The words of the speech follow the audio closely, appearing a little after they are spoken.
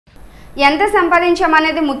ఎంత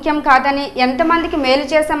సంపాదించామనేది ముఖ్యం కాదని ఎంతమందికి మేలు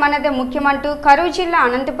చేశామనేదే ముఖ్యమంటూ కరూరు జిల్లా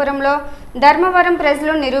అనంతపురంలో ధర్మవరం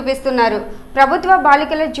ప్రజలు నిరూపిస్తున్నారు. ప్రభుత్వ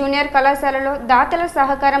బాలికల జూనియర్ కళాశాలలో దాతల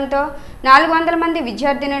సహకారంతో 400 మంది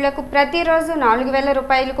విద్యార్థినులకు ప్రతిరోజు 4000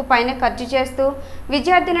 రూపాయలకు పైన ఖర్చు చేస్తూ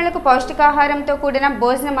విద్యార్థినులకు పౌష్టికాహారంతో కూడిన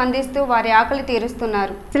భోజనం అందిస్తూ వారి ఆకలి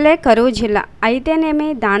తీరుస్తున్నారు. అసలే కరూరు జిల్లా అయితేనేమి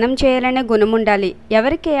దానం చేయాలనే గుణముండాలి.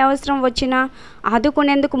 ఎవరికి ఏ అవసరం వచ్చినా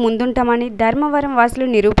ఆదుకునేందుకు ముందుంటామని ధర్మవరం వాసులు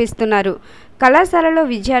నిరూపిస్తున్నారు. కళాశాలలో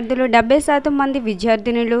విద్యార్థులు 70% మంది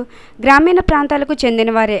విద్యార్థినులు గ్రామీణ ప్రాంతాలకు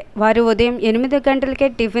చెందినవారే. వారు ఉదయం 8 గంటలకే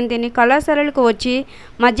టిఫిన్ తిని కళాశాలలకు వచ్చి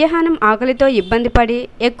మధ్యాహ్నం ఆకలితో ఇబ్బంది పడి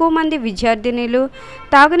ఎక్కువ మంది విద్యార్థినులు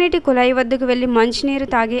తాగునీటి కుళాయి వద్దకు వెళ్లి మంచినీరు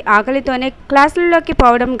తాగి ఆకలితోనే క్లాసుల్లోకి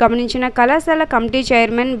పోవడం గమనించిన కళాశాల కమిటీ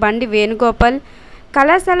చైర్మన్ బండి వేణుగోపాల్,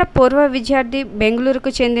 కళాశాల పూర్వ విద్యార్థి బెంగళూరుకు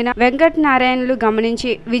చెందిన వెంకట నారాయణలు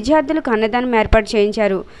గమనించి విద్యార్థులకు అన్నదానం ఏర్పాటు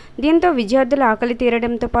చేయించారు. దీంతో విద్యార్థులు ఆకలి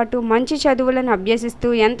తీరడంతో పాటు మంచి చదువులను అభ్యసిస్తూ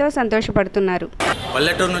ఎంతో సంతోషపడుతున్నారు.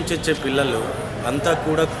 పల్లెటూరు నుంచి వచ్చే పిల్లలు అంతా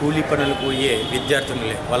కూడా కూలీ పనులకు పోయే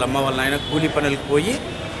విద్యార్థులే. వాళ్ళ అమ్మ వాళ్ళ నాయన కూలీ పనులకు పోయి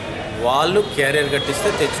వాళ్ళు క్యారియర్ కట్టిస్తే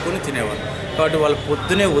తెచ్చుకొని తినేవాళ్ళు. కాబట్టి వాళ్ళు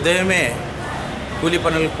పొద్దునే ఉదయమే కూలీ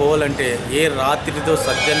పనులకు పోవాలంటే ఏ రాత్రితో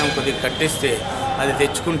సద్యాన్నం కొద్దిగా కట్టిస్తే అది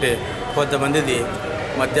తెచ్చుకుంటే కొంతమందిది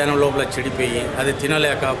మధ్యాహ్నం లోపల చెడిపోయి అది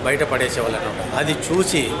తినలేక బయట పడేసేవాళ్ళు అన్నమాట. అది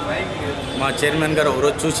చూసి మా చైర్మన్ గారు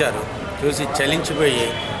ఒకరోజు చూసి చలించిపోయి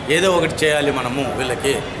ఏదో ఒకటి చేయాలి మనము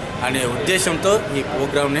వీళ్ళకి అనే ఉద్దేశంతో ఈ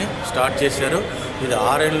ప్రోగ్రామ్ని స్టార్ట్ చేశారు. ఇది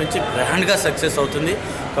 6 ఏళ్ళ నుంచి గ్రాండ్గా సక్సెస్ అవుతుంది.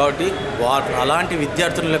 కాబట్టి అలాంటి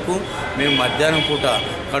విద్యార్థులకు మేము మధ్యాహ్నం పూట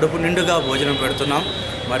కడుపు నిండుగా భోజనం పెడుతున్నాం.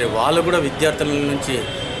 మరి వాళ్ళు కూడా విద్యార్థుల నుంచి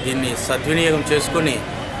దీన్ని సద్వినియోగం చేసుకొని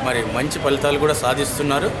మరి మంచి ఫలితాలు కూడా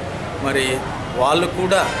సాధిస్తున్నారు. మరి వాళ్ళు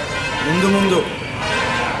కూడా ముందు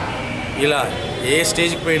ఇలా ఏ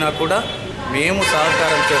స్టేజ్కి పోయినా కూడా మేము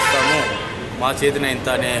సహకారం చేస్తాము, మా చేతిన ఇంత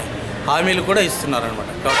అనే హామీలు కూడా ఇస్తున్నారనమాట.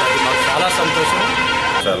 కాబట్టి అది మాకు చాలా సంతోషం.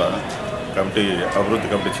 చాలా అభివృద్ధి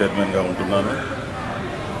కమిటీ చైర్మన్గా ఉంటున్నాను.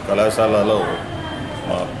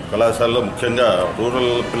 కళాశాలలో ముఖ్యంగా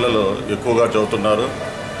రూరల్ పిల్లలు ఎక్కువగా చదువుతున్నారు.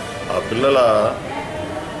 ఆ పిల్లల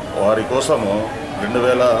వారి కోసము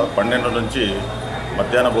 2012 నుంచి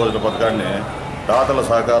మధ్యాహ్న భోజన పథకాన్ని దాతల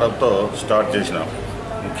సహకారంతో స్టార్ట్ చేసినాం.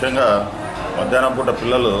 ముఖ్యంగా మధ్యాహ్నం పూట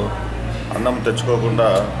పిల్లలు అన్నం తెచ్చుకోకుండా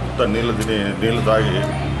నీళ్లు తాగి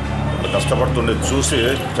కష్టపడుతుండేది చూసి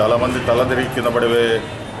చాలామంది తల తిరిగి కింద పడే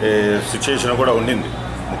సిచ్యుయేషన్ కూడా ఉండింది.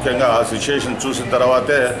 ముఖ్యంగా ఆ సిచ్యుయేషన్ చూసిన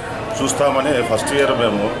తర్వాతే చూస్తామని ఫస్ట్ ఇయర్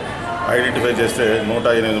మేము ఐడెంటిఫై చేస్తే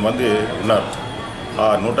 108 మంది ఉన్నారు. ఆ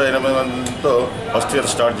 108 మందితో ఫస్ట్ ఇయర్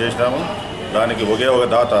స్టార్ట్ చేసినాము. దానికి ఒకే ఒక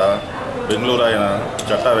దాత బెంగళూరు ఆయన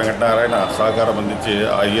చట్టా వెంకటనారాయణ సహకారం అందించి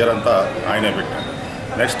ఆ ఇయర్ అంతా ఆయనే పెట్టాడు.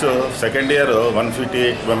 Next second year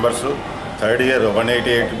 158 members, third year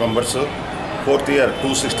 188 members, fourth year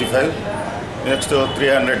 265, next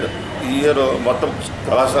 300. ఈ ఇయర్ మొత్తం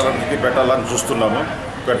కళాశాలకి పెట్టాలని చూస్తున్నాము,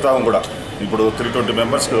 పెడతాము కూడా. ఇప్పుడు 320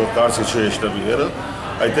 మెంబర్స్కి కార్డ్స్ ఇష్యూ చేసినాం ఈ ఇయర్.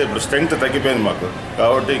 అయితే ఇప్పుడు స్ట్రెంగ్త్ తగ్గిపోయింది మాకు.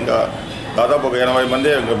 కాబట్టి ఇంకా దాదాపు ఒక 80 మంది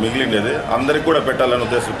ఇంకా మిగిలిండేది. అందరికీ కూడా పెట్టాలనే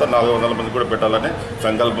ఉద్దేశంతో 400 మంది కూడా పెట్టాలని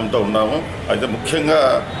సంకల్పంతో ఉన్నాము. అయితే ముఖ్యంగా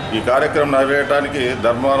ఈ కార్యక్రమం నెరవేరడానికి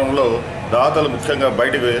ధర్మవరంలో దాతలు ముఖ్యంగా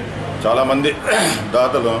బయటికి చాలామంది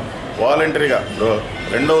దాతలు వాలంటరీగా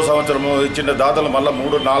రెండవ సంవత్సరము ఇచ్చిన దాతలు మళ్ళీ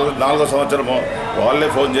 4వ సంవత్సరము వాళ్ళే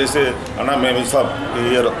ఫోన్ చేసి అన్న మేము ఇస్తాం, ఈ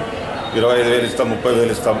ఇయర్ 25,000 ఇస్తాం,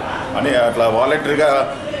 30,000 ఇస్తాం అని అట్లా వాలంటరీగా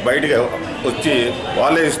బయటికి వచ్చి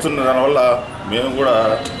వాళ్ళే ఇస్తున్న దానివల్ల మేము కూడా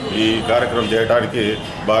ఈ కార్యక్రమం చేయడానికి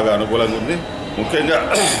బాగా అనుకూలంగా ఉంది. ముఖ్యంగా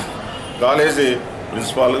కాలేజీ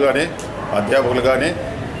ప్రిన్సిపాల్ కానీ, అధ్యాపకులు కానీ,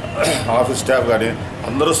 ఆఫీస్ స్టాఫ్ కానీ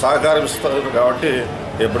అందరూ సహకారం ఇస్తారు. కాబట్టి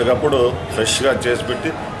ఎప్పటికప్పుడు ఫ్రెష్గా చేసి పెట్టి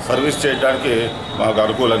సర్వీస్ చేయడానికి మాకు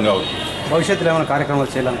అనుకూలంగా ఉంది. భవిష్యత్తులో ఏమైనా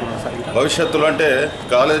కార్యక్రమాలు చేయాలనుకుంటున్నారు సార్? భవిష్యత్తులో అంటే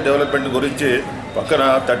కాలేజ్ డెవలప్మెంట్ గురించి పక్కన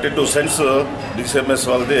 32 సెంట్స్ డిసిఎంఎస్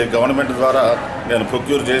వాళ్ళది గవర్నమెంట్ ద్వారా నేను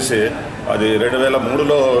ప్రొక్యూర్ చేసి అది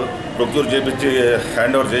 2003లో ప్రొక్యూర్ చేయించి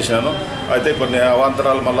హ్యాండ్ ఓవర్ చేసినాను. అయితే కొన్ని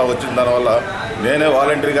అవాంతరాలు మళ్ళీ వచ్చిన దానివల్ల నేనే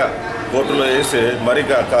వాలంటరీగా కోర్టులో వేసి మరీ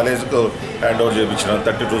కాలేజీకు హ్యాండ్ ఓవర్ చేయించినాను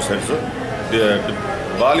 32 సెంట్స్.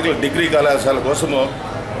 బాలికల డిగ్రీ కళాశాల కోసము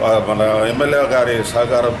మన ఎమ్మెల్యే గారి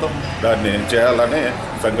సహకారంతో దాన్ని చేయాలని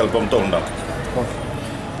సంకల్పంతో ఉన్నాం.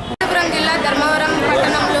 అనంతపురం జిల్లా ధర్మవరం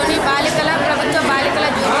పట్టణంలోని ప్రభుత్వ బాలికల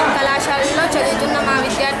జూనియర్ కళాశాలలో చదువుతున్న మా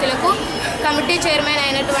విద్యార్థులకు కమిటీ చైర్మన్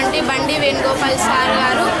అయినటువంటి బండి వేణుగోపాల్ సార్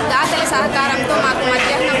గారు దాతల సహకారంతో మాకు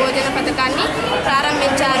మధ్యాహ్న భోజన పథకాన్ని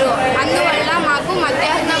ప్రారంభించారు. అందువల్ల మాకు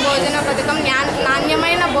మధ్యాహ్న భోజన పథకం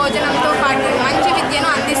నాణ్యమైన భోజనంతో పాటు మంచి విద్యను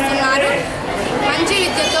అందిస్తున్నారు. మంచి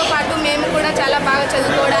విద్యతో పాటు మేము కూడా చాలా బాగా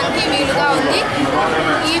చదువుకోవడానికి వీలుగా ఉంది.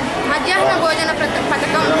 ఈ మధ్యాహ్న భోజన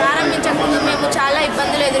పథకం ప్రారంభించక ముందు మేము మేము చాలా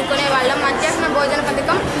ఇబ్బందులు ఎదుర్కొనే వాళ్ళం. మధ్యాహ్న భోజన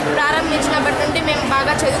పథకం ప్రారంభించినప్పటి నుండి మేము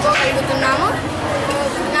బాగా చదువుకోగలుగుతున్నాము.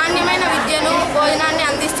 నాణ్యమైన విద్యను భోజనాన్ని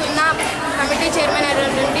అందిస్తున్న కమిటీ చైర్మన్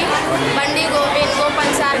అయినటువంటి బండి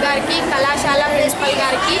వేణుగోపాల్ సార్ గారికి, కళాశాల ప్రిన్సిపల్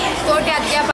గారికి, తోటి అధ్యాపకులు